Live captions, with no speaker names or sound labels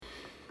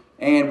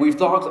And we've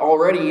talked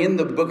already in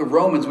the book of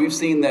Romans, we've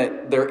seen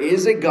that there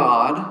is a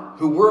God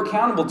who we're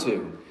accountable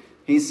to.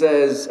 He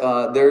says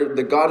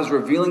the God is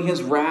revealing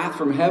his wrath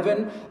from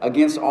heaven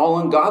against all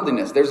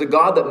ungodliness. There's a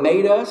God that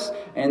made us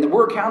and that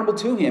we're accountable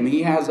to him.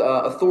 He has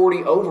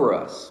authority over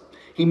us.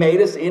 He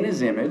made us in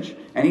his image,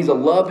 and he's a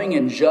loving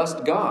and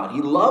just God.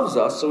 He loves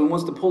us, so he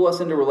wants to pull us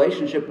into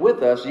relationship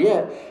with us,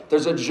 yet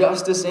there's a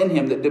justice in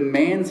him that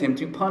demands him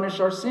to punish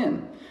our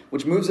sin,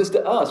 which moves us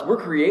to us. We're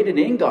created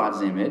in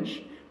God's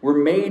image. We're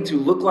made to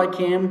look like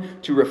him,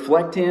 to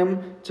reflect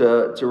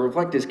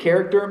his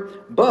character,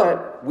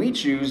 but we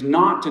choose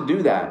not to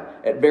do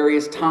that at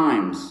various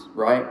times,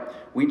 right?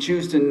 We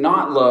choose to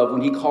not love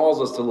when he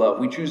calls us to love.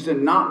 We choose to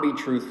not be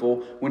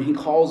truthful when he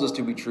calls us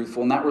to be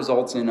truthful, and that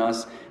results in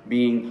us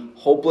being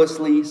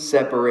hopelessly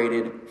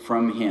separated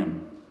from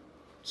him.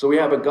 So we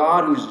have a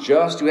God who's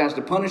just, who has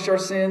to punish our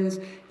sins,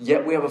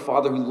 yet we have a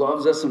Father who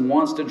loves us and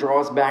wants to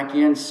draw us back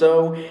in.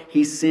 So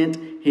he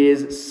sent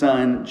his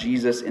Son,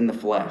 Jesus, in the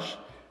flesh,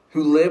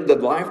 who lived the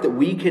life that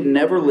we could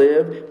never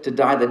live, to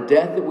die the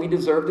death that we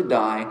deserve to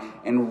die,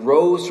 and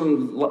rose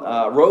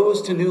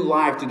to new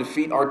life to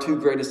defeat our two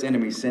greatest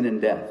enemies, sin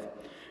and death.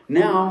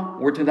 Now,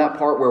 we're to that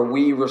part where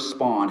we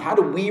respond. How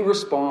do we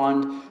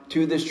respond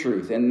to this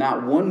truth? And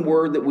that one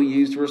word that we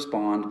use to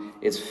respond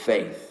is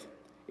faith.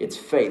 It's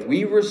faith.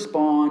 We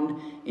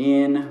respond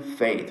in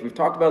faith. We've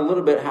talked about a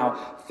little bit how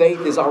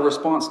faith is our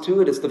response to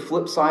it. It's the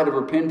flip side of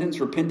repentance.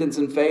 Repentance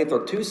and faith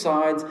are two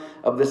sides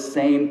of the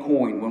same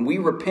coin. When we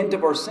repent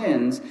of our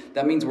sins,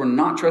 that means we're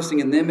not trusting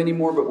in them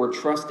anymore, but we're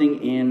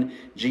trusting in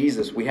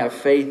Jesus. We have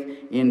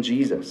faith in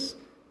Jesus.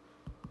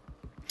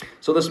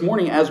 So this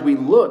morning, as we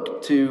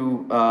look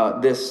to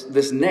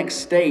this next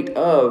state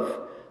of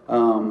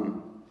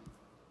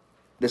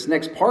this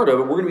next part of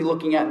it, we're going to be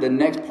looking at the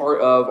next part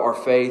of our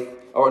faith,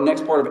 or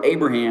next part of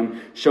Abraham,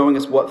 showing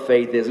us what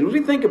faith is. And as we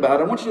think about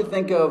it, I want you to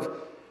think of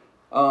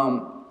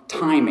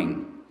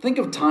timing. Think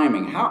of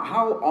timing.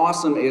 How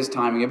awesome is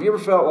timing? Have you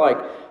ever felt like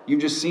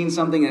you've just seen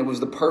something and it was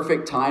the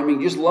perfect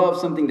timing? You just love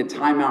something to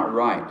time out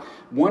right.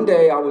 One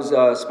day I was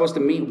supposed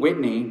to meet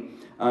Whitney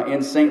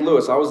in St.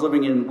 Louis.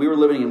 We were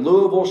living in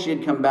Louisville. She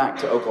had come back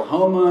to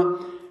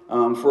Oklahoma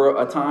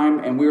for a time,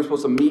 and we were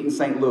supposed to meet in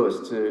St. Louis.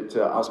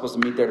 I was supposed to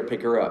meet there to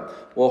pick her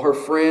up. Well, her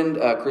friend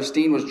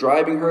Christine was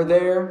driving her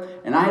there,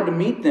 and I had to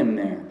meet them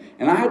there.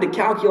 And I had to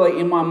calculate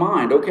in my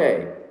mind,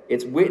 okay,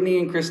 it's Whitney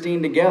and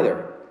Christine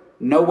together.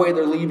 No way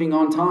they're leaving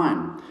on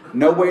time.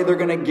 No way they're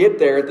going to get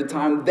there at the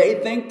time they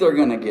think they're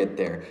going to get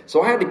there.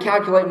 So I had to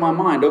calculate in my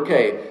mind,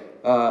 okay,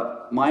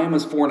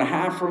 Miami's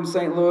 4.5 from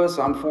St. Louis.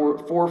 I'm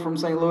 4 from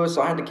St. Louis.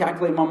 So I had to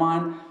calculate in my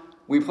mind.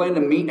 We planned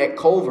to meet at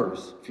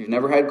Culver's. If you've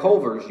never had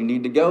Culver's, you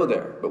need to go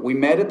there. But we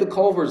met at the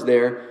Culver's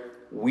there.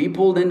 We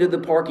pulled into the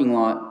parking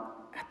lot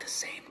at the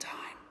same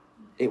time.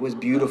 It was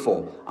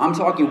beautiful. I'm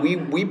talking,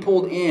 we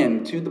pulled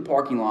into the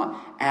parking lot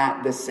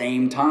at the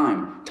same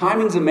time.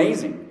 Timing's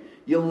amazing.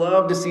 You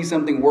love to see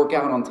something work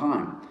out on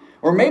time.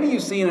 Or maybe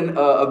you've seen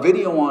a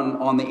video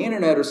on the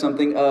internet or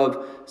something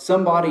of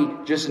somebody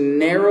just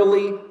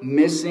narrowly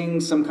missing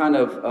some kind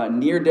of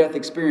near-death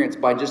experience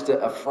by just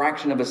a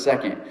fraction of a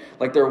second.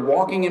 Like they're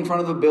walking in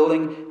front of a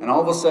building and all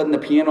of a sudden the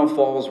piano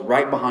falls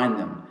right behind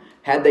them.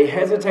 Had they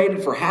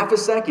hesitated for half a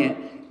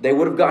second, they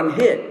would have gotten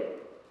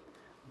hit.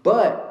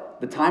 But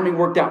the timing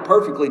worked out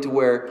perfectly to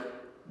where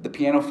the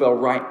piano fell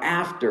right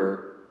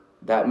after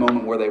that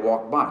moment where they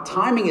walked by.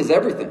 Timing is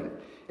everything.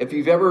 If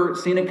you've ever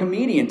seen a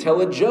comedian tell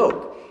a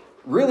joke,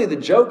 really, the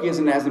joke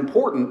isn't as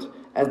important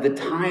as the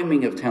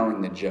timing of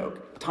telling the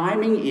joke.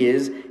 Timing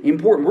is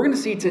important. We're going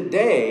to see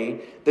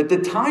today that the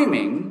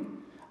timing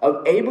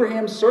of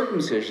Abraham's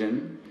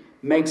circumcision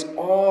makes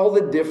all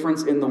the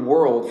difference in the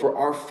world for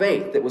our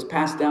faith that was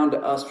passed down to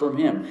us from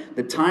him.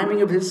 The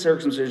timing of his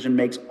circumcision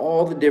makes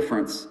all the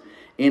difference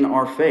in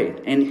our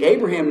faith. And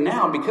Abraham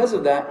now, because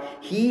of that,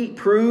 he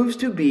proves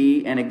to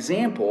be an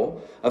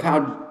example of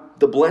how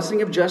the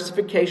blessing of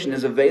justification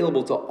is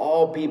available to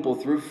all people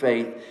through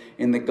faith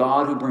in the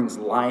God who brings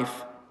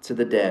life to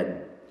the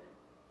dead.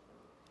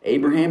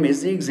 Abraham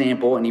is the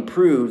example, and he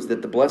proves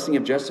that the blessing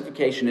of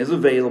justification is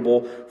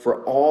available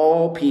for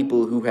all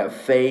people who have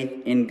faith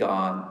in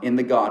God, in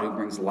the God who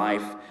brings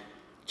life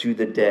to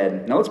the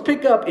dead. Now let's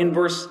pick up in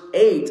verse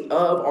 8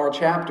 of our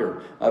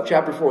chapter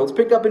 4. Let's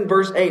pick up in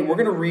verse 8. We're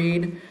going to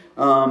read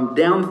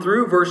down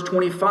through verse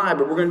 25,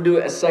 but we're going to do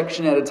it a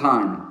section at a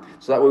time.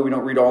 So that way we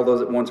don't read all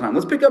those at one time.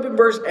 Let's pick up in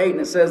verse 8, and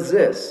it says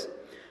this: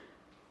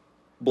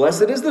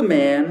 "Blessed is the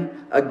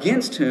man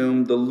against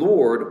whom the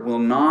Lord will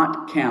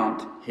not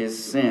count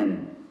his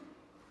sin."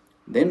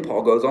 Then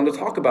Paul goes on to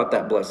talk about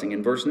that blessing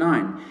in verse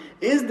 9.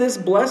 "Is this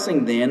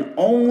blessing then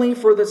only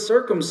for the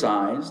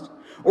circumcised,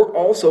 or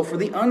also for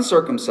the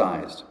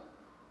uncircumcised?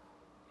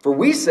 For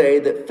we say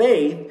that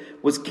faith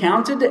was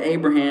counted to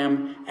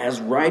Abraham as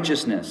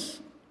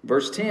righteousness."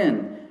 Verse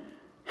 10.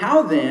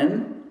 "How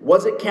then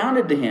was it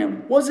counted to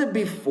him? Was it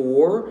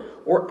before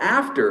or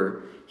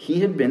after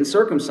he had been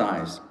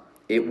circumcised?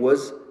 It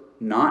was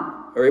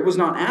not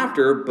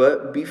after,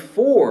 but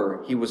before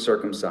he was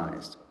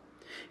circumcised.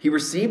 He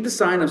received the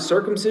sign of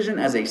circumcision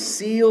as a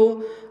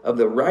seal of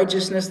the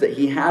righteousness that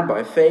he had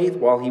by faith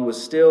while he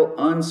was still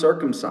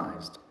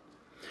uncircumcised.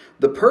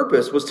 The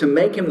purpose was to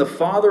make him the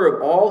father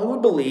of all who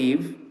would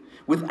believe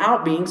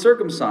without being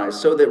circumcised,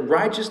 so that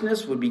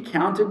righteousness would be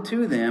counted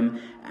to them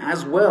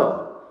as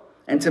well,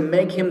 and to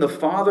make him the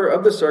father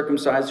of the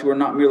circumcised who are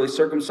not merely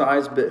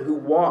circumcised, but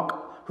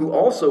who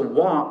also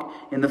walk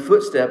in the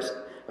footsteps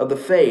of the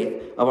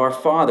faith of our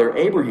father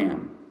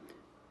Abraham,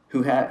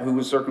 who had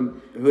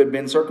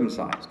been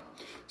circumcised.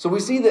 So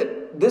we see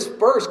that this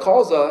verse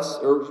calls us,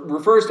 or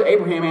refers to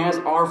Abraham as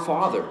our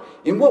father.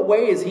 In what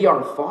way is he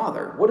our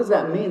father? What does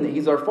that mean that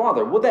he's our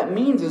father? What that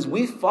means is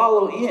we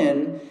follow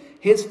in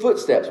his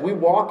footsteps. We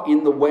walk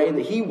in the way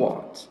that he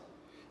walked.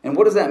 And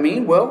what does that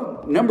mean?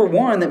 Well, number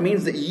one, that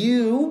means that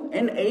you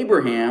and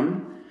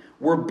Abraham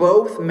were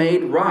both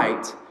made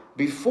right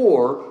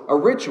before a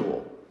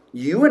ritual.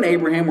 You and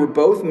Abraham were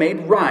both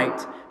made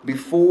right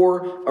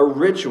before a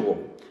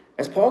ritual.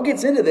 As Paul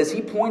gets into this,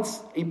 he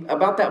points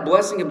about that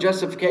blessing of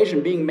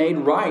justification, being made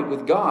right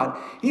with God.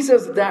 He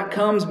says that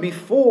comes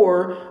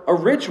before a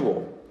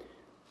ritual.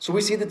 So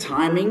we see the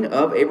timing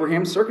of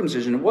Abraham's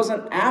circumcision. It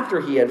wasn't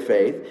after he had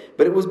faith,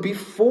 but it was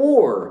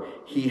before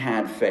he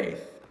had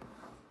faith.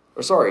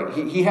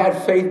 He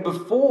had faith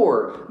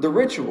before the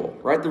ritual,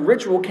 right? The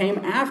ritual came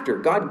after.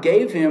 God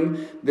gave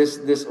him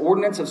this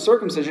ordinance of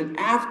circumcision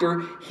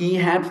after he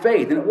had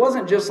faith. And it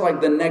wasn't just like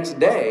the next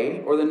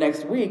day or the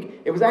next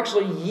week. It was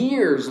actually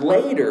years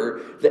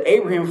later that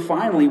Abraham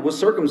finally was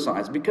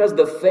circumcised, because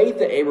the faith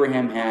that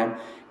Abraham had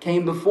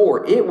came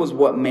before. It was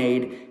what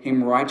made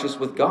him righteous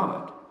with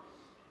God.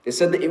 It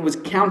said that it was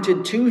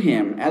counted to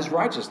him as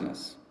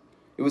righteousness.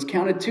 It was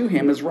counted to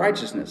him as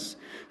righteousness.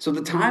 So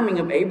the timing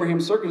of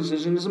Abraham's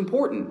circumcision is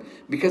important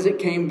because it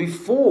came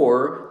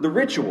before the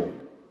ritual.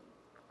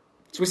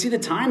 So we see the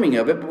timing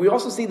of it, but we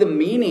also see the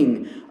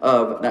meaning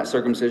of that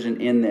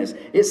circumcision in this.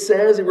 It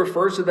says it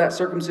refers to that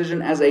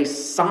circumcision as a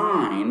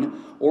sign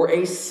or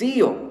a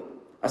seal.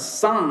 A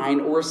sign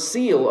or a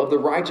seal of the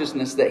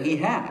righteousness that he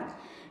had.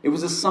 It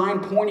was a sign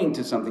pointing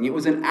to something. It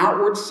was an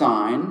outward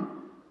sign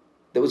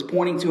that was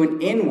pointing to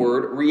an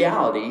inward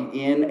reality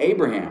in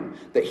Abraham,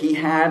 that he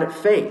had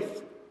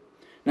faith.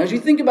 Now, as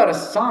you think about a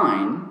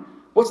sign,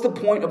 what's the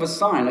point of a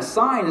sign? A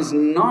sign is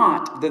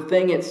not the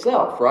thing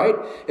itself, right?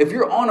 If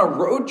you're on a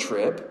road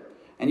trip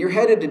and you're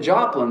headed to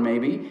Joplin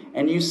maybe,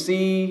 and you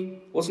see,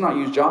 let's not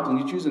use Joplin,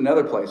 you choose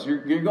another place.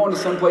 You're going to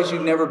some place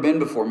you've never been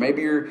before.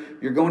 Maybe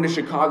you're going to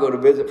Chicago to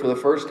visit for the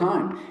first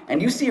time. And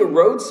you see a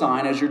road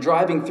sign as you're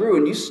driving through,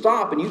 and you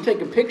stop and you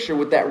take a picture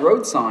with that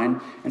road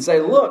sign and say,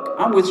 look,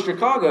 I'm with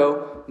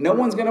Chicago. No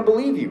one's going to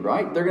believe you,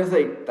 right? They're going to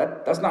say,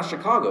 that's not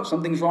Chicago.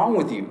 Something's wrong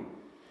with you.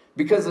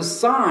 Because a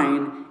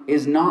sign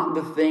is not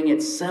the thing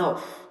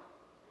itself.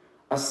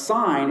 A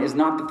sign is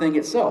not the thing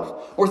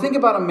itself. Or think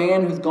about a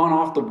man who's gone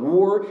off to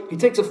war. He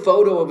takes a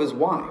photo of his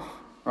wife,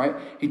 right?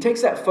 He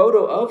takes that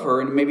photo of her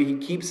and maybe he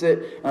keeps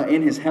it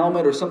in his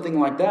helmet or something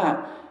like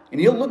that.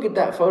 And he'll look at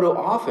that photo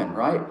often,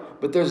 right?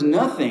 But there's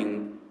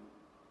nothing,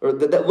 or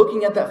that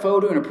looking at that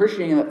photo and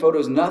appreciating that photo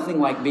is nothing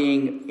like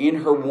being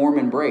in her warm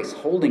embrace,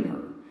 holding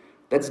her.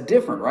 That's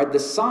different, right? The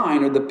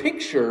sign or the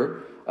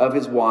picture of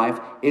his wife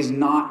is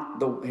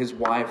not his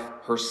wife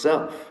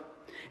herself.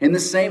 In the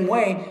same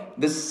way,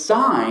 the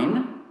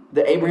sign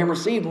that Abraham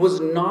received was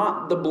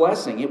not the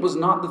blessing. It was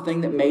not the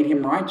thing that made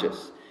him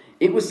righteous.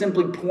 It was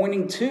simply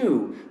pointing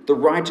to the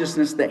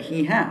righteousness that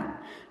he had.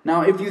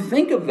 Now, if you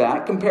think of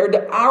that compared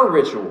to our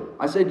ritual,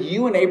 I said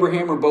you and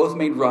Abraham were both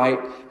made right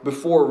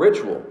before a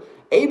ritual.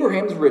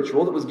 Abraham's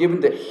ritual that was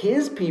given to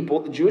his people,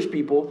 the Jewish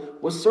people,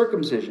 was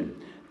circumcision.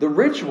 The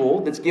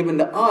ritual that's given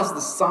to us, the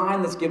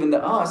sign that's given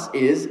to us,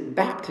 is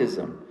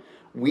baptism.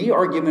 We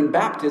are given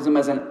baptism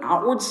as an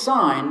outward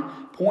sign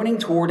pointing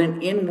toward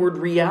an inward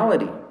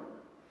reality.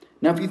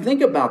 Now, if you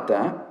think about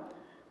that,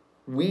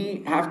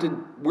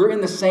 we're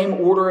in the same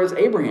order as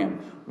Abraham.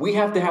 We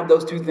have to have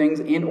those two things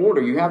in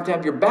order. You have to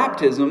have your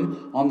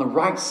baptism on the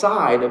right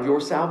side of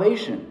your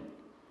salvation.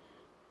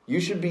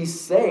 You should be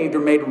saved or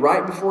made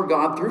right before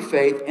God through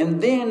faith,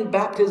 and then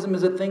baptism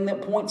is a thing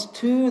that points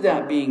to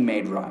that being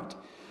made right.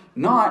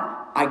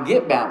 Not, I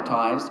get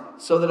baptized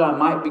so that I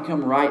might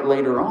become right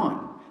later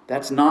on.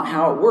 That's not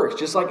how it works.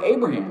 Just like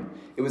Abraham,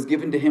 it was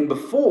given to him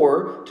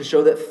before to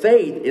show that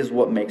faith is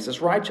what makes us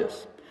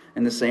righteous.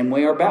 In the same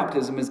way, our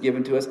baptism is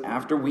given to us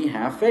after we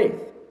have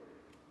faith.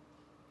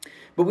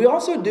 But we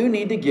also do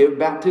need to give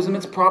baptism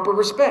its proper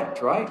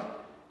respect, right?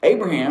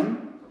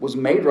 Abraham was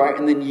made right,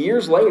 and then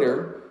years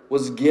later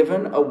was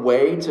given a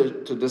way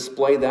to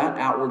display that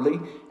outwardly,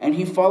 and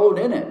he followed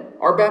in it.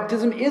 Our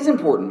baptism is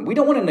important. We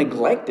don't want to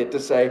neglect it to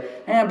say,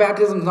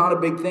 baptism's not a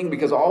big thing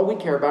because all we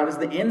care about is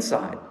the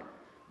inside.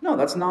 No,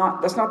 that's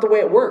not the way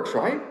it works,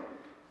 right?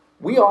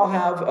 We all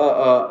have,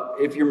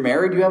 if you're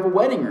married, you have a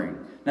wedding ring.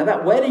 Now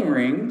that wedding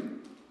ring,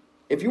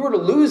 if you were to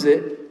lose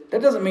it,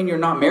 that doesn't mean you're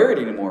not married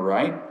anymore,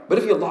 right? But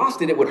if you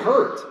lost it, it would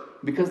hurt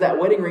because that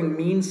wedding ring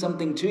means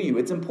something to you.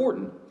 It's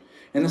important.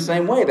 In the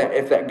same way that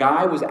if that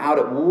guy was out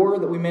at war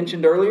that we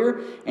mentioned earlier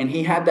and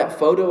he had that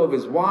photo of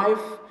his wife,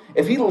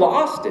 if he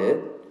lost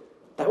it,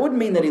 That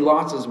wouldn't mean that he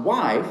lost his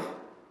wife,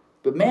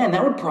 but man,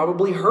 that would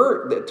probably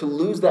hurt to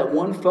lose that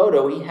one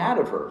photo he had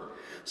of her.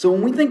 So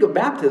when we think of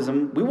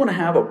baptism, we want to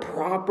have a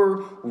proper,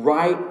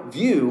 right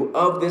view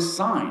of this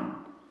sign.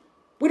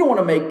 We don't want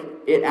to make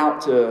it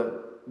out to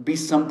be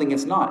something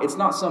it's not. It's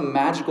not some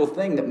magical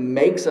thing that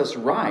makes us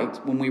right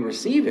when we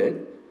receive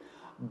it,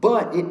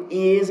 but it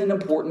is an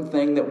important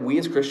thing that we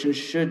as Christians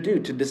should do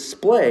to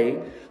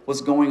display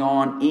what's going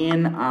on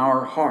in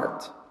our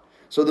heart.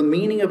 So the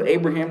meaning of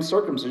Abraham's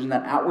circumcision,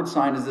 that outward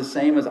sign, is the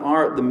same as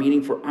the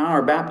meaning for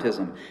our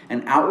baptism.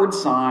 An outward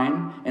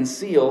sign and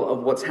seal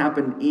of what's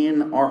happened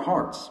in our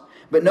hearts.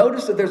 But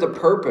notice that there's a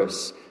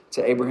purpose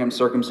to Abraham's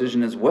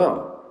circumcision as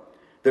well.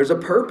 There's a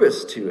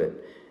purpose to it.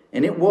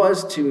 And it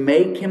was to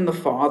make him the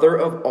father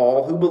of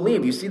all who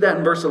believe. You see that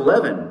in verse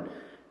 11.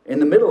 In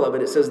the middle of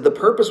it, it says, the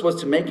purpose was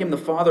to make him the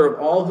father of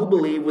all who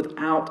believe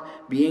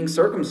without being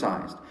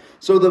circumcised.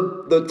 So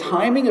the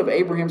timing of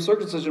Abraham's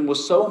circumcision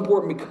was so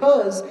important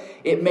because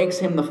it makes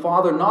him the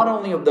father not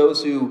only of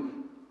those who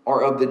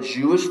are of the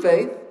Jewish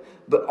faith,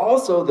 but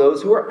also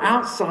those who are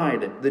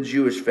outside the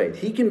Jewish faith.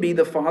 He can be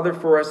the father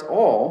for us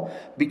all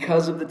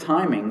because of the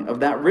timing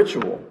of that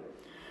ritual.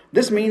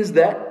 This means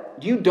that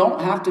you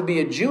don't have to be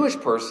a Jewish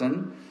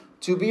person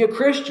to be a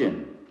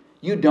Christian.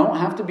 You don't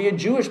have to be a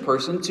Jewish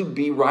person to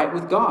be right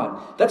with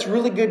God. That's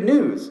really good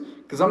news,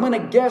 because I'm going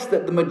to guess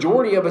that the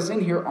majority of us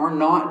in here are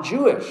not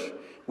Jewish.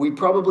 We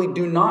probably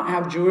do not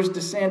have Jewish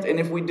descent, and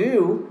if we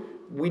do,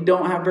 we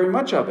don't have very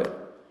much of it.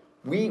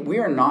 We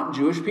are not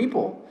Jewish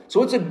people.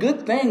 So it's a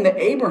good thing that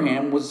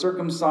Abraham was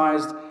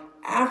circumcised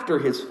after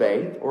his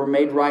faith, or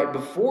made right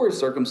before his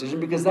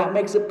circumcision, because that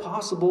makes it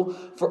possible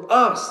for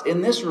us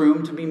in this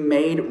room to be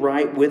made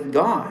right with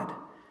God.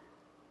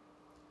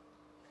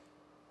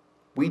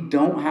 We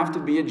don't have to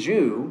be a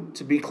Jew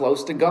to be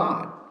close to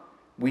God.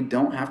 We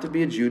don't have to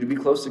be a Jew to be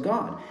close to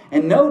God.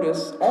 And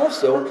notice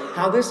also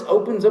how this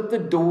opens up the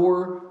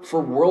door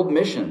for world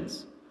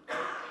missions.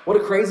 What a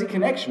crazy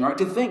connection, right?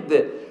 To think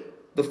that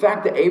the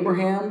fact that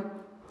Abraham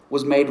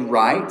was made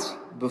right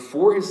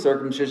before his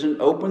circumcision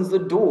opens the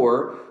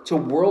door to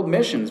world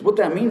missions. What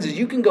that means is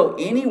you can go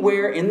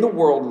anywhere in the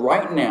world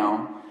right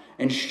now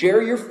and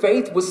share your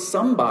faith with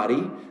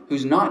somebody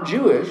who's not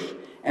Jewish,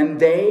 and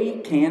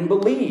they can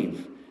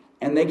believe.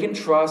 And they can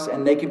trust,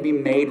 and they can be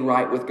made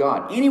right with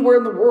God. Anywhere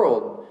in the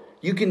world,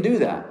 you can do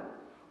that.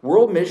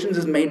 World missions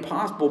is made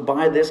possible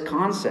by this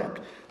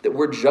concept that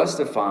we're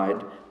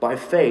justified by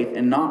faith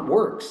and not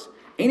works.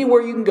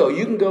 Anywhere you can go.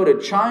 You can go to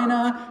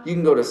China, you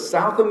can go to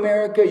South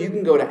America, you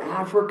can go to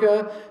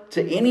Africa,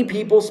 to any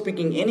people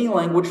speaking any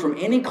language from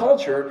any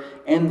culture,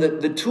 and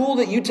the tool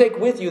that you take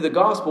with you, the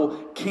gospel,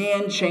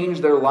 can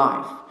change their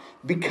life.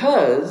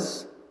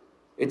 Because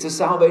it's a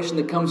salvation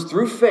that comes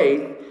through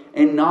faith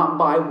and not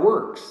by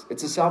works.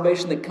 It's a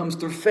salvation that comes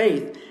through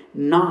faith,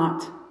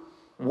 not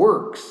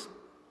works.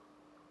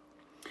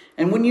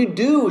 And when you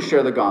do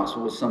share the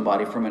gospel with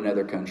somebody from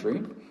another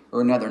country,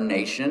 or another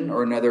nation,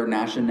 or another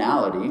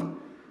nationality,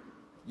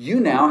 you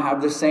now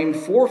have the same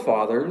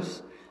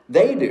forefathers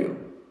they do.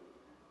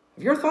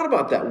 Have you ever thought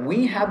about that?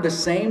 We have the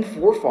same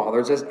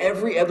forefathers as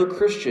every other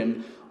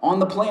Christian on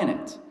the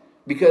planet.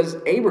 Because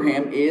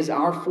Abraham is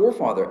our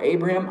forefather.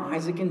 Abraham,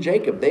 Isaac, and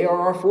Jacob, they are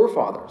our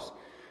forefathers.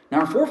 Now,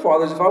 our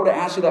forefathers, if I were to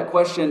ask you that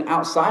question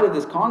outside of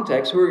this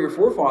context, who are your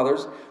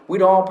forefathers,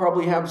 we'd all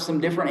probably have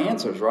some different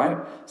answers, right?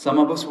 Some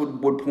of us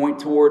would point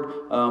toward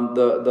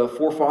the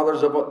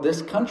forefathers of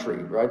this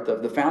country, right?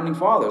 The founding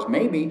fathers.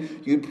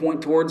 Maybe you'd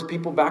point towards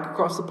people back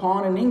across the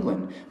pond in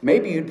England.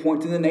 Maybe you'd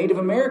point to the Native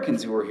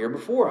Americans who were here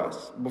before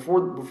us,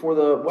 before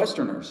the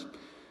Westerners.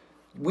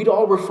 We'd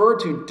all refer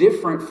to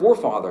different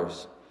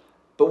forefathers.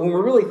 But when we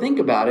really think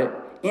about it,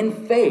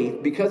 in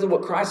faith, because of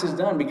what Christ has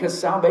done, because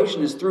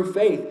salvation is through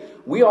faith,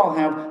 we all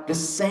have the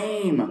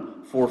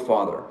same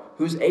forefather,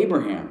 who's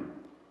Abraham.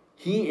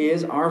 He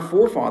is our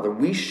forefather.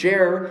 We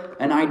share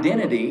an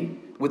identity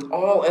with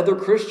all other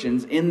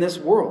Christians in this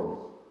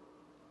world.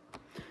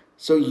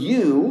 So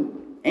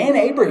you and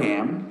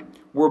Abraham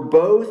were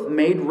both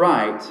made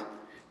right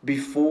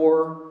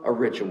before a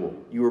ritual.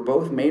 You were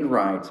both made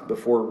right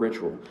before a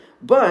ritual.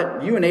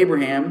 But you and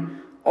Abraham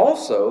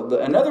also,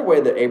 another way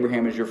that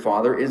Abraham is your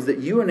father is that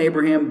you and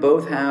Abraham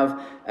both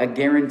have a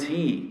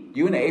guarantee.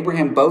 You and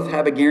Abraham both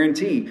have a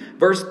guarantee.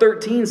 Verse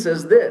 13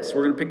 says this.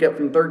 We're going to pick up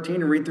from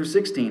 13 and read through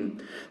 16.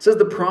 It says,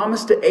 the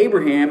promise to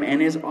Abraham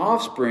and his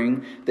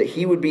offspring that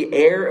he would be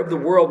heir of the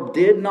world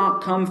did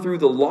not come through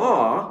the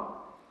law,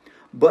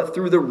 but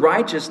through the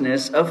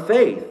righteousness of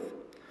faith.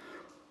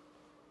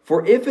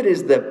 For if it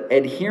is the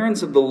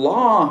adherents of the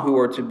law who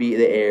are to be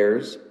the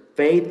heirs,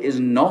 faith is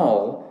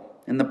null,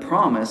 and the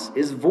promise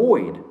is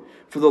void.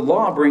 For the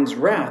law brings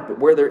wrath, but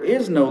where there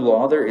is no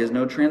law, there is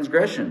no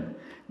transgression.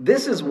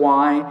 This is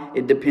why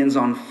it depends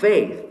on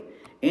faith,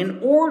 in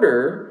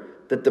order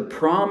that the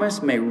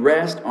promise may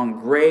rest on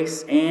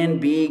grace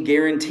and be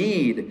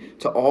guaranteed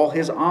to all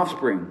his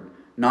offspring,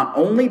 not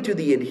only to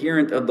the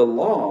adherent of the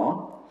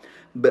law,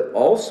 but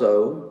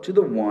also to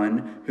the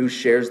one who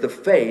shares the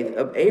faith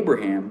of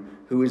Abraham,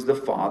 who is the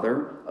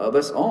father of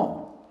us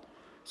all.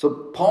 So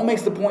Paul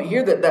makes the point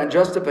here that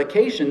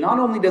justification, not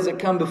only does it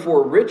come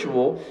before a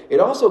ritual, it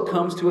also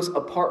comes to us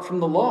apart from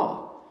the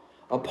law.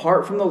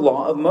 Apart from the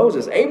law of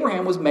Moses.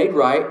 Abraham was made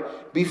right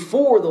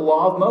before the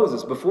law of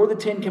Moses, before the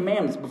 10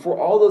 commandments, before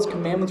all those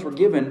commandments were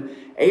given.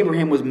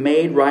 Abraham was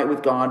made right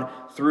with God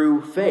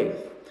through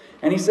faith.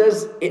 And he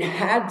says it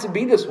had to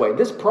be this way.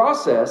 This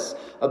process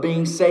of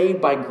being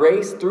saved by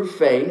grace through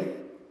faith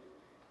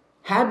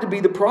had to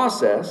be the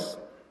process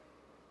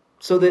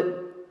so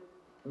that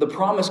the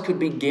promise could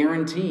be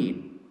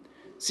guaranteed.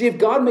 See, if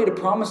God made a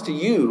promise to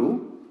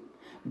you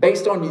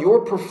based on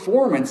your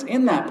performance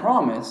in that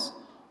promise,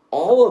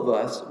 all of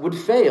us would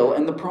fail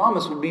and the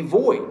promise would be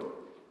void.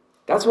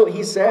 That's what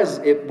he says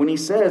when he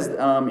says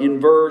in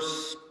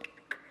verse,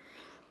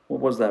 what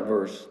was that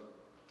verse?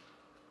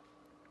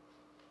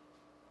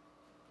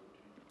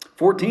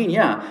 14,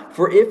 yeah.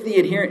 For if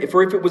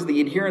it was the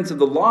adherents of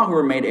the law who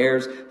were made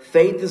heirs,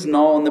 faith is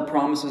null and the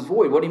promise is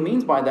void. What he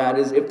means by that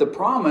is if the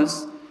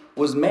promise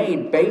was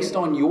made based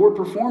on your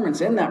performance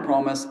in that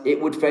promise,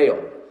 it would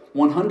fail.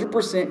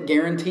 100%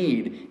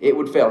 guaranteed it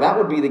would fail. That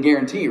would be the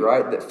guarantee,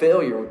 right? That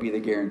failure would be the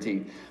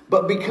guarantee.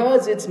 But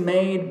because it's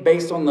made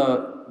based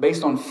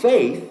on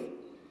faith,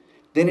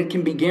 then it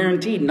can be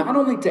guaranteed not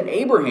only to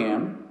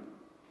Abraham,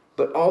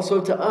 but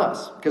also to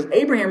us. Because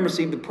Abraham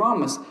received the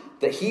promise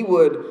that he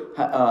would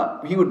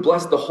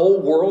bless the whole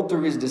world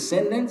through his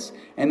descendants,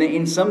 and that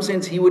in some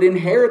sense he would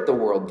inherit the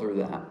world through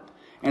that.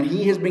 And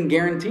he has been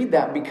guaranteed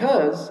that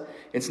because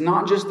it's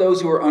not just those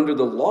who are under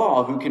the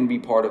law who can be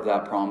part of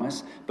that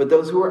promise, but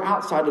those who are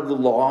outside of the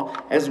law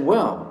as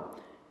well.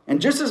 And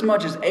just as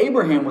much as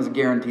Abraham was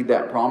guaranteed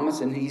that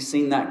promise, and he's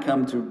seen that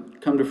come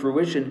to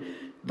fruition,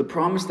 the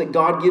promise that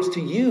God gives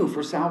to you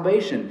for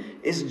salvation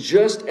is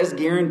just as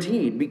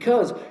guaranteed,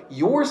 because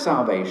your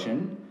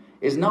salvation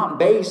is not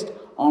based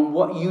on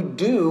what you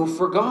do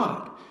for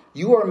God.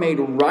 You are made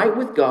right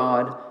with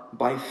God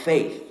by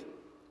faith.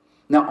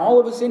 Now, all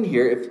of us in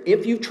here,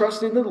 if you've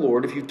trusted in the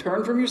Lord, if you've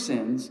turned from your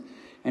sins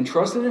and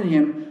trusted in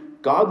Him,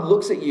 God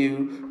looks at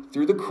you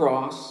through the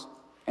cross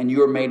and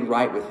you are made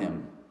right with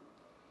Him.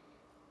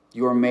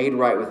 You are made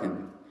right with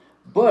Him.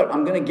 But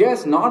I'm going to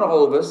guess not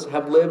all of us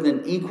have lived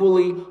an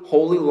equally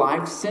holy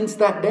life since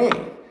that day.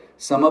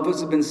 Some of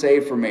us have been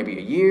saved for maybe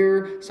a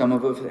year. Some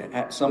of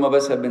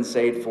us have been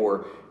saved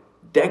for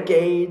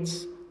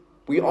decades.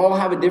 We all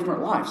have a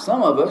different life.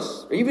 Some of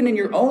us, even in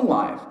your own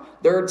life,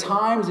 there are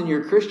times in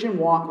your Christian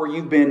walk where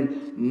you've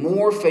been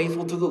more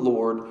faithful to the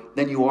Lord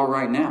than you are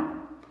right now.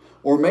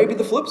 Or maybe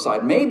the flip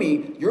side.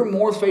 Maybe you're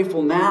more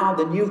faithful now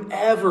than you've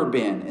ever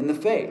been in the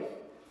faith.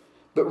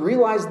 But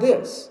realize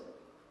this.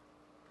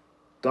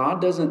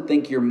 God doesn't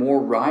think you're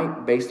more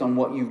right based on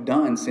what you've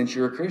done since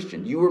you're a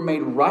Christian. You were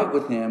made right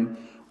with Him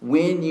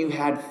when you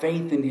had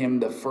faith in Him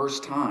the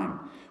first time.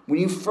 When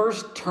you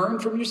first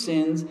turned from your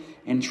sins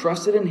and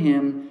trusted in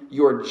Him,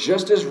 you are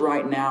just as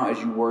right now as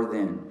you were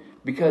then.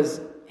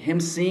 Because Him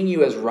seeing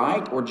you as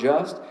right or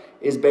just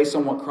is based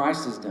on what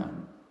Christ has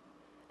done.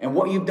 And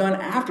what you've done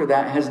after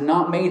that has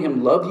not made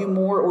Him love you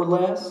more or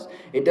less.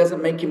 It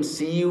doesn't make Him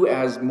see you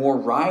as more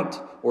right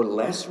or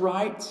less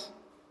right.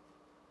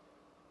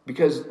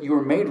 Because you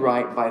were made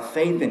right by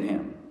faith in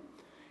Him.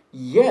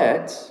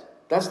 Yet,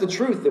 that's the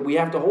truth that we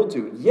have to hold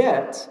to.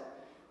 Yet,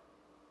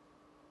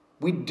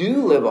 we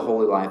do live a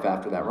holy life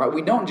after that, right?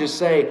 We don't just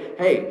say,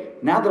 hey,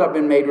 now that I've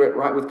been made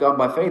right with God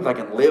by faith, I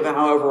can live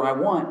however I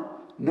want.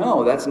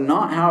 No, that's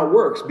not how it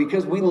works,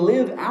 because we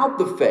live out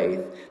the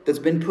faith that's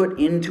been put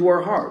into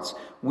our hearts.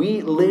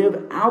 We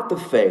live out the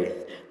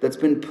faith that's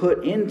been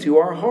put into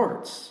our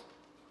hearts.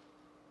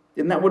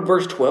 Isn't that what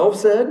verse 12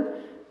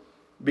 said?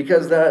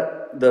 Because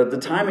the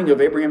timing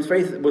of Abraham's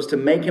faith was to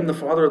make him the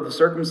father of the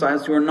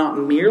circumcised, who are not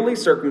merely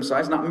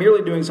circumcised, not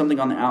merely doing something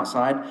on the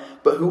outside,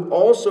 but who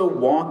also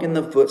walk in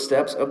the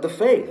footsteps of the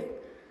faith.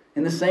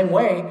 In the same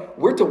way,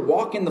 we're to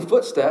walk in the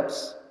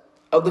footsteps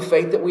of the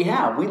faith that we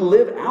have. We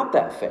live out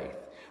that faith.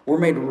 We're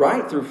made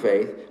right through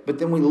faith, but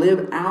then we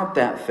live out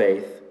that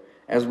faith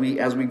as we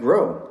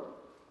grow.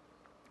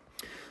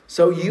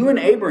 So you and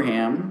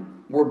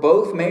Abraham were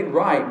both made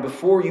right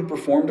before you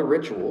performed a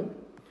ritual.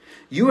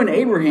 You and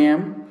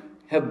Abraham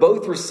have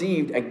both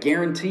received a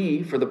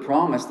guarantee for the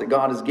promise that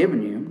God has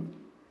given you.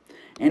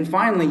 And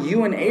finally,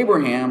 you and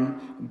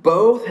Abraham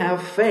both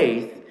have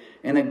faith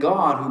in a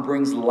God who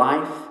brings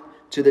life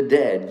to the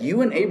dead.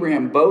 You and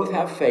Abraham both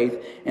have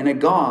faith in a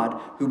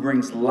God who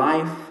brings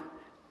life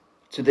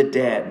to the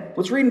dead.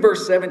 Let's read in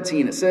verse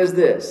 17. It says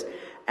this,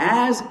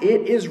 "As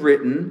it is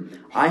written,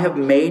 I have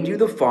made you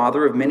the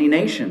father of many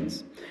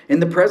nations,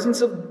 in the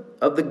presence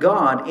of the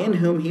God in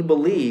whom he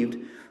believed,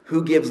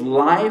 who gives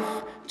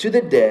life to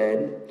the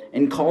dead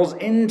and calls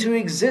into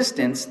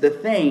existence the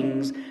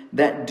things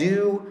that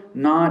do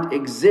not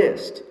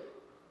exist."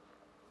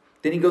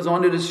 Then he goes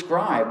on to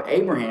describe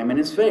Abraham and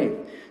his faith.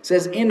 It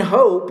says, "In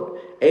hope,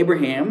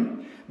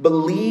 Abraham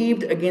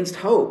believed against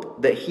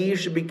hope that he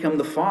should become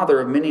the father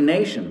of many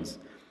nations.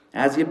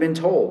 As he had been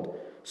told,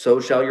 so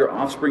shall your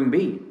offspring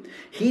be.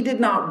 He did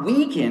not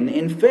weaken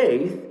in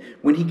faith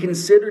when he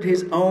considered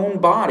his own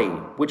body,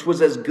 which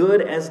was as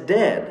good as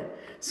dead,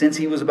 since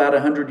he was about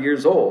 100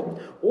 years old,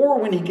 or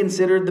when he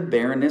considered the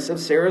barrenness of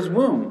Sarah's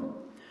womb.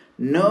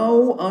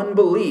 No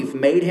unbelief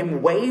made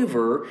him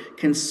waver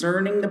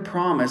concerning the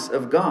promise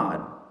of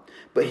God,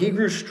 but he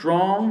grew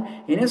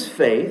strong in his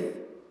faith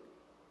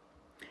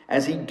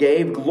as he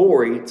gave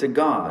glory to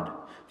God,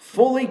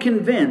 fully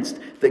convinced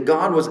that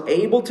God was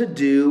able to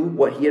do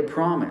what he had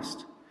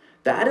promised.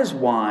 That is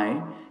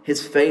why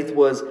his faith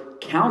was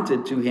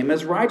counted to him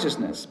as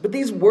righteousness. But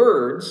these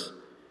words,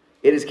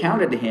 "it is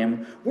counted to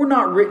him," were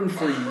not written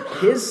for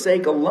his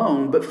sake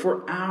alone, but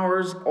for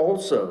ours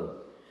also.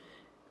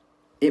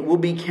 It will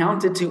be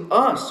counted to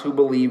us who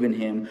believe in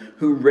him,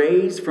 who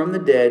raised from the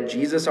dead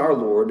Jesus our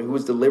Lord, who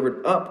was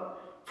delivered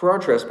up for our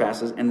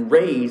trespasses and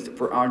raised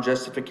for our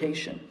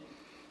justification.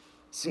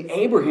 See,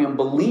 Abraham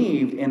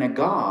believed in a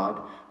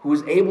God who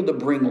was able to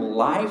bring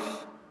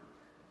life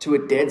to a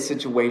dead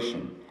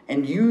situation.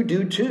 And you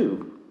do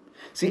too.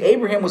 See,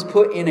 Abraham was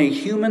put in a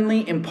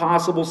humanly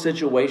impossible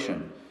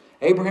situation.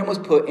 Abraham was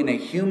put in a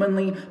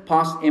humanly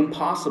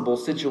impossible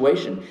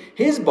situation.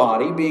 His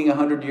body, being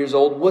 100 years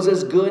old, was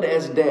as good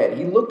as dead.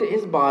 He looked at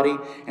his body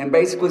and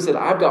basically said,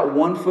 "I've got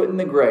one foot in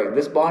the grave.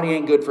 This body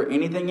ain't good for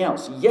anything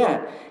else."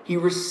 Yet, he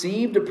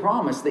received a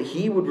promise that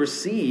he would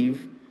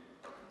receive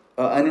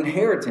an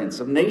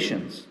inheritance of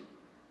nations.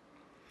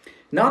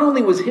 Not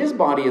only was his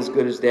body as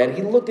good as dead,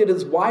 he looked at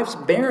his wife's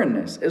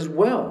barrenness as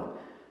well.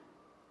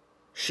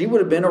 She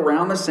would have been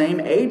around the same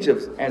age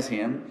as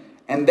him,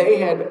 and they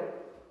had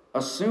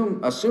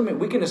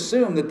we can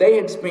assume that they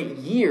had spent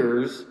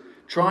years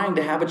trying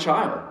to have a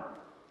child.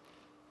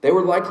 They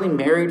were likely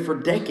married for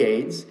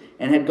decades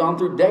and had gone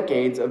through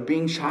decades of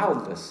being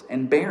childless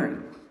and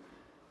barren.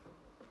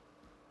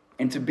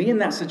 And to be in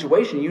that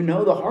situation, you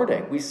know the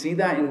heartache. We see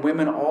that in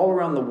women all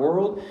around the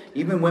world,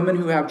 even women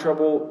who have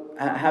trouble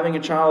having a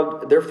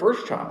child, their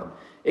first child.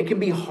 It can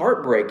be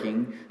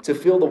heartbreaking to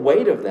feel the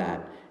weight of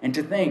that and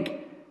to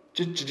think,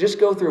 to just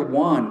go through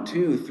 1,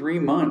 2, 3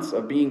 months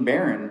of being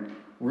barren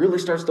really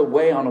starts to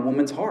weigh on a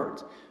woman's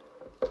heart.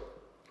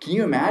 Can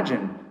you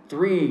imagine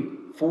 3,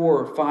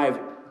 4, 5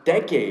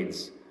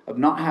 decades of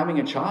not having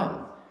a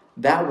child?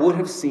 That would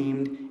have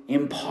seemed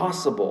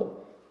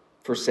impossible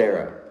for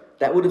Sarah.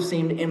 That would have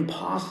seemed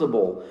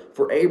impossible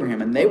for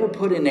Abraham. And they were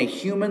put in a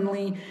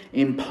humanly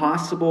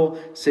impossible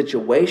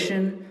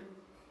situation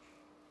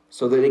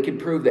so that it could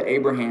prove that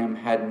Abraham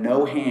had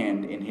no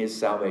hand in his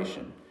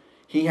salvation.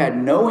 He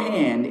had no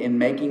hand in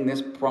making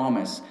this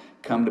promise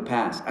come to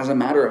pass. As a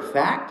matter of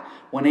fact,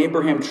 when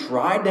Abraham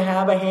tried to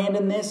have a hand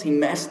in this, he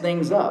messed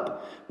things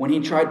up. When he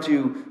tried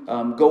to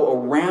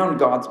go around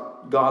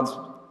God's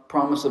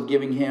promise of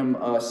giving him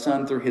a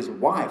son through his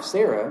wife,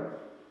 Sarah,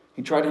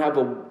 he tried to have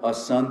a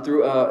son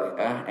through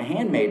a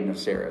handmaiden of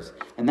Sarah's.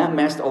 And that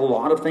messed a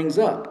lot of things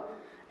up.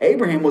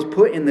 Abraham was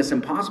put in this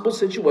impossible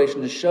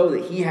situation to show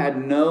that he had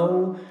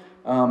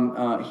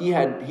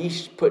he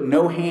put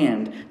no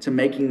hand to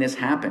making this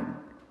happen.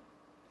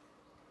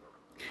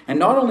 And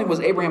not only was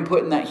Abraham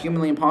put in that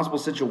humanly impossible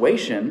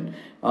situation,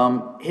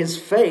 his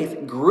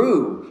faith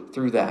grew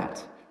through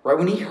that. Right?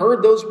 When he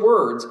heard those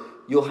words,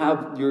 you'll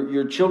have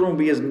your children will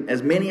be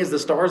as many as the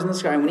stars in the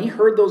sky. When he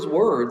heard those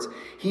words,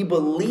 he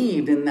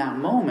believed in that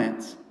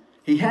moment.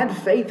 He had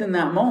faith in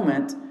that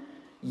moment,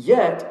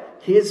 yet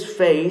his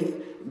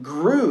faith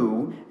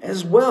grew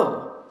as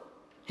well.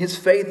 His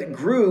faith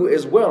grew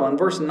as well. In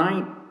verse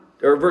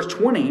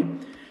 20,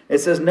 it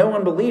says, "No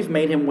unbelief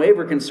made him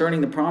waver concerning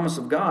the promise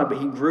of God, but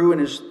he grew in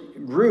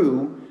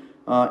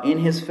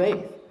his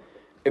faith."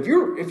 If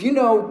you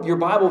know your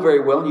Bible very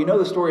well and you know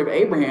the story of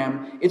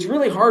Abraham, it's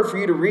really hard for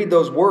you to read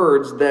those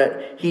words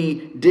that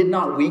he did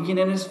not weaken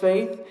in his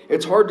faith.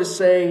 It's hard to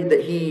say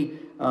that he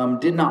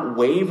did not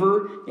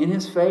waver in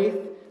his faith,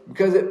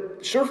 because it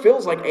sure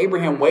feels like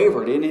Abraham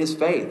wavered in his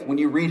faith when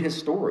you read his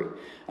story.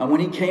 When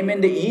he came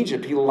into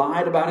Egypt, he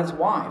lied about his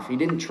wife. He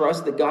didn't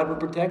trust that God would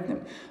protect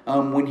him.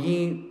 When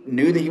he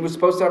knew that he was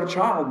supposed to have a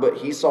child, but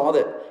he saw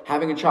that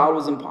having a child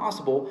was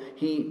impossible,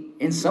 he,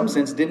 in some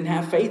sense, didn't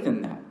have faith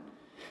in that.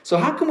 So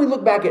how can we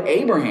look back at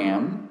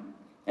Abraham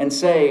and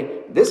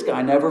say, this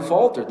guy never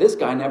faltered, this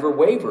guy never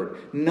wavered?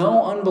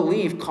 No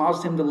unbelief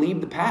caused him to leave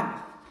the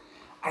path.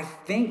 I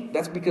think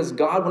that's because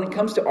God, when it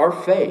comes to our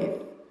faith,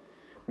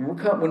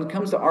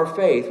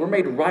 we're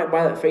made right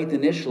by that faith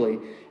initially,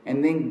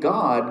 and then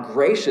God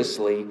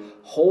graciously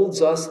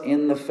holds us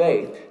in the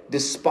faith,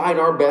 despite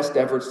our best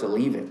efforts to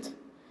leave it.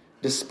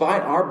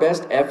 Despite our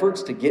best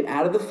efforts to get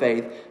out of the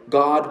faith,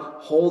 God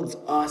holds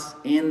us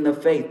in the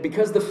faith.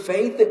 Because the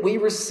faith that we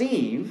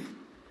receive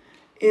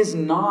is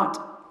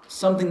not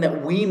something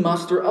that we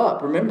muster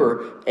up.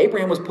 Remember,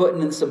 Abraham was put in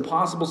this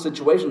impossible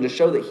situation to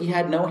show that he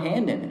had no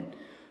hand in it.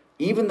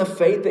 Even the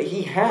faith that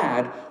he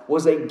had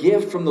was a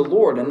gift from the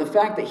Lord. And the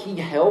fact that he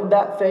held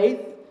that faith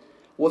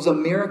was a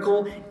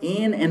miracle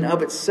in and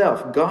of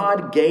itself.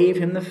 God gave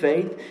him the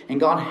faith, and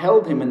God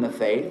held him in the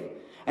faith.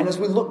 And as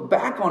we look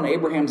back on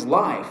Abraham's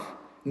life,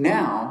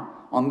 now,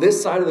 on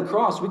this side of the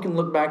cross, we can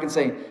look back and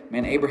say,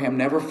 man, Abraham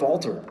never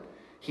faltered.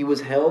 He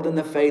was held in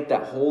the faith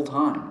that whole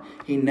time.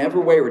 He never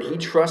wavered. He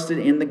trusted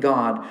in the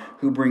God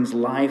who brings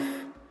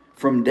life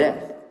from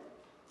death.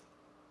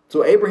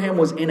 So Abraham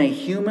was in a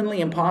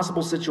humanly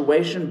impossible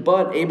situation,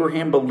 but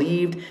Abraham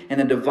believed in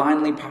a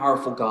divinely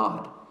powerful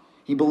God.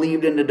 He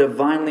believed in a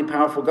divinely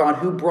powerful God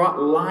who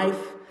brought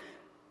life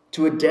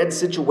to a dead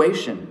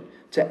situation.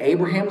 To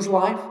Abraham's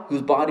life,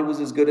 whose body was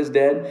as good as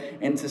dead,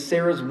 and to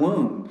Sarah's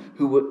womb,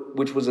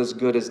 which was as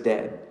good as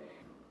dead.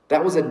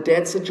 That was a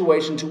dead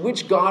situation to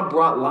which God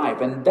brought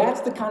life. And that's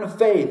the kind of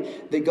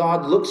faith that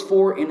God looks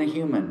for in a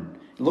human.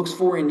 He looks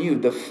for in you.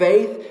 The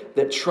faith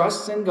that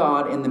trusts in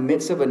God in the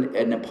midst of an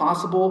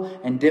impossible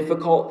and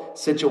difficult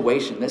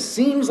situation that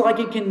seems like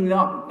it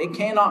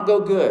cannot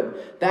go good.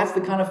 That's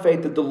the kind of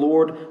faith that the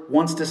Lord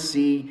wants to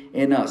see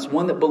in us.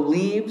 One that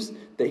believes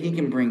that he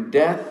can bring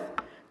death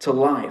to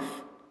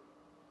life.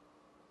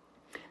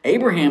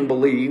 Abraham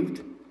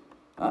believed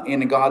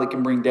in a God that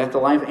can bring death to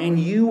life, and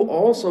you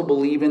also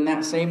believe in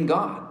that same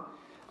God.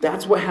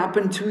 That's what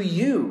happened to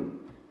you.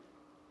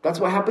 That's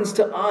what happens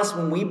to us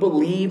when we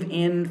believe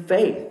in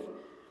faith.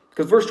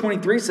 Because verse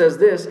 23 says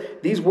this,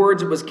 these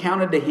words that was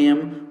counted to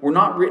him were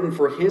not written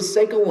for his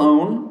sake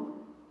alone,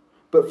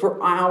 but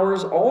for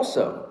ours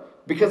also.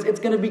 Because it's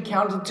going to be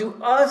counted to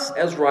us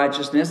as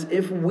righteousness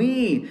if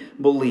we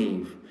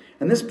believe.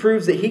 And this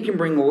proves that he can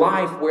bring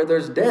life where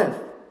there's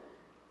death.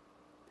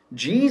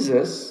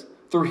 Jesus,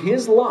 through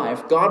his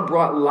life, God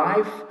brought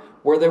life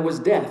where there was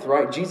death,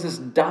 right? Jesus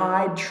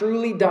died,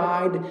 truly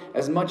died,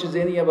 as much as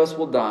any of us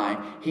will die.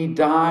 He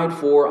died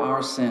for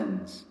our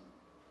sins.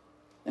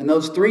 And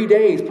those 3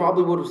 days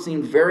probably would have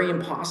seemed very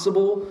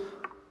impossible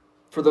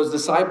for those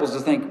disciples to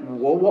think,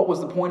 well, what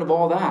was the point of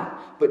all that?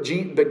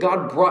 But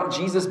God brought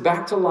Jesus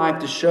back to life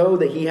to show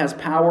that he has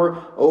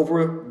power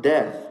over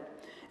death.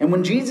 And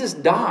when Jesus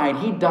died,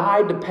 he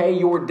died to pay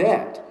your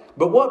debt.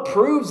 But what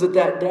proves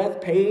that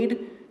death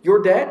paid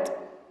your debt?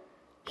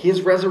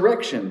 His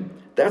resurrection.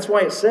 That's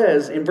why it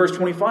says in verse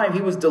 25,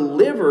 he was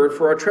delivered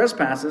for our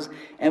trespasses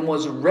and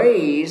was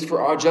raised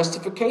for our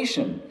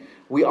justification.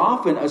 We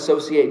often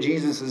associate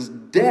Jesus'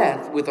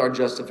 death with our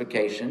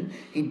justification.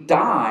 He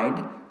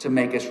died to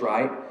make us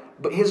right,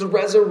 but his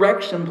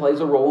resurrection plays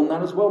a role in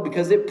that as well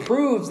because it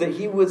proves that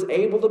he was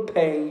able to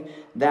pay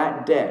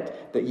that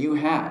debt that you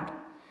had.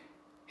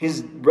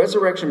 His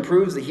resurrection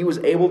proves that he was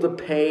able to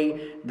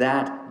pay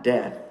that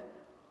debt.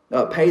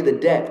 Pay the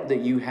debt that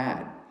you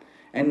had.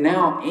 And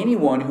now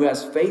anyone who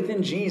has faith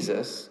in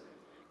Jesus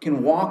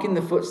can walk in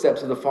the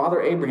footsteps of the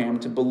father Abraham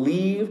to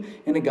believe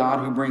in a God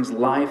who brings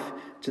life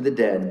to the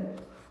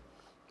dead.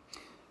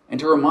 And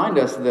to remind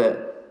us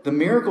that the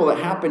miracle that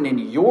happened in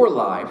your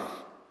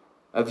life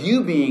of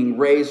you being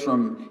raised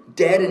from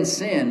dead in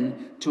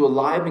sin to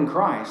alive in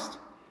Christ,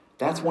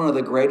 that's one of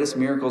the greatest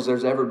miracles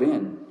there's ever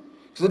been.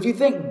 Because if you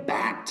think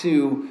back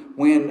to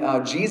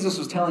when Jesus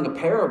was telling a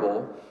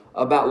parable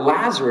about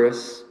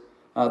Lazarus,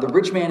 the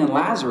rich man and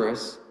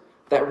Lazarus,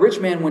 that rich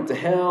man went to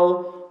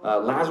hell,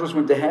 Lazarus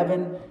went to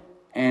heaven,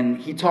 and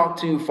he talked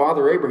to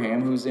Father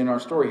Abraham, who's in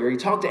our story here. He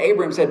talked to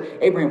Abraham and said,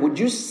 Abraham, would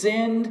you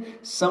send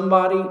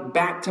somebody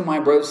back to my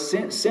brothers?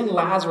 Send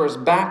Lazarus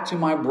back to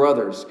my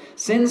brothers.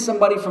 Send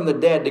somebody from the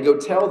dead to go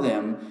tell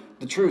them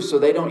the truth so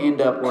they don't end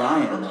up where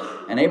I am.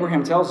 And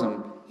Abraham tells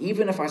him,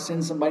 even if I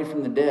send somebody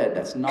from the dead,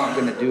 that's not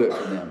going to do it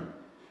for them.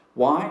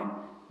 Why?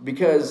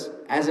 Because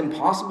as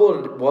impossible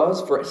as it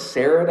was for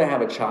Sarah to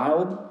have a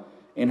child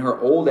in her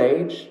old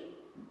age,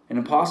 and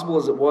impossible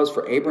as it was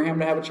for Abraham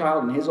to have a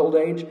child in his old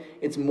age,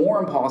 it's more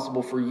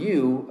impossible for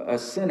you, a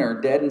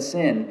sinner, dead in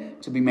sin,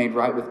 to be made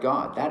right with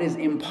God. That is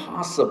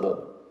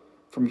impossible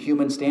from a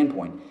human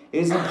standpoint. It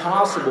is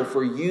impossible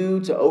for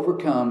you to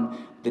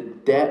overcome the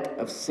debt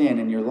of sin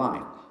in your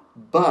life.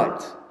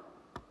 But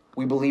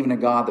we believe in a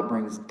God that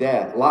brings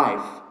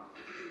life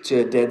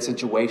to a dead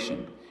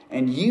situation.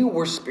 And you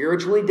were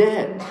spiritually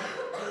dead.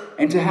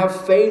 And to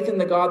have faith in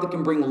the God that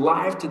can bring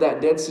life to that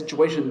dead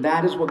situation,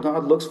 that is what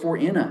God looks for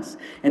in us.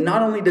 And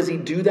not only does he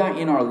do that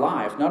in our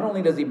life, not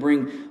only does he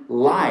bring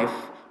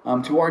life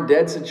to our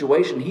dead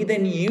situation, he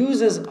then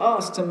uses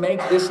us to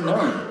make this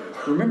known.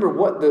 Remember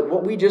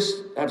what we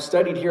just have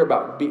studied here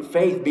about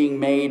faith being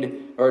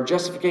made, or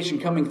justification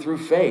coming through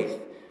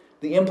faith.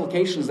 The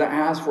implications that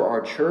has for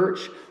our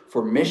church,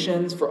 for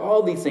missions, for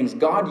all these things.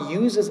 God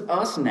uses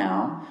us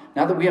now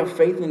that we have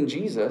faith in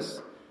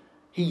Jesus,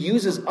 he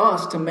uses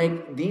us to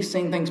make these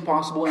same things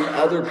possible in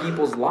other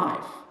people's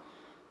life.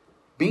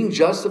 Being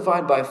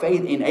justified by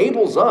faith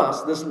enables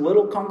us, this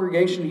little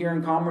congregation here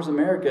in Commerce,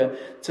 America,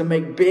 to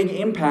make big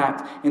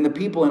impact in the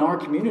people in our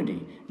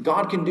community.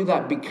 God can do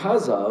that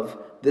because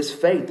of this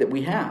faith that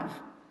we have.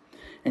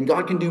 And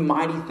God can do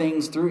mighty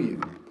things through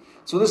you.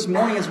 So this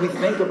morning, as we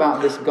think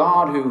about this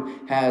God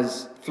who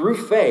has, through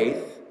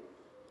faith,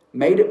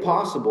 made it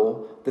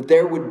possible that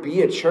there would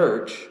be a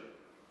church,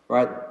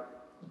 right?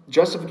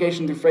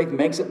 Justification through faith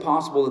makes it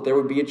possible that there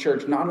would be a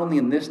church not only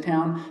in this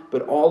town,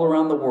 but all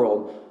around the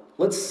world.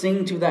 Let's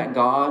sing to that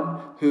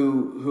God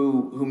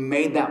who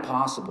made that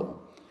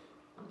possible.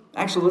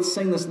 Actually, let's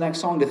sing this next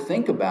song to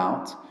think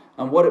about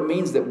what it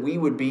means that we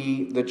would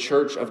be the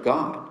church of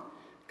God.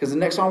 Because the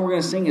next song we're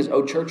going to sing is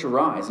O Church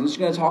Arise. And it's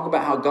going to talk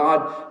about how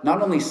God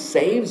not only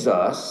saves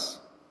us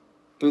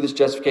through this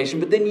justification,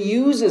 but then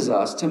uses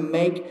us to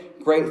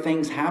make great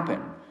things happen.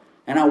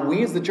 And how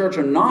we as the church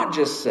are not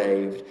just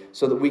saved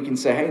so that we can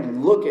say, hey,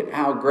 look at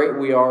how great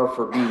we are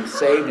for being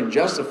saved and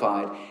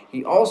justified.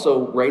 He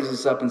also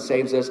raises us up and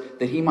saves us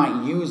that he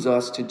might use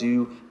us to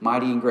do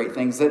mighty and great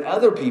things, that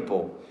other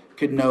people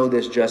could know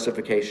this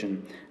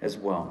justification as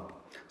well.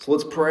 So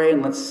let's pray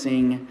and let's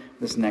sing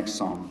this next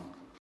song.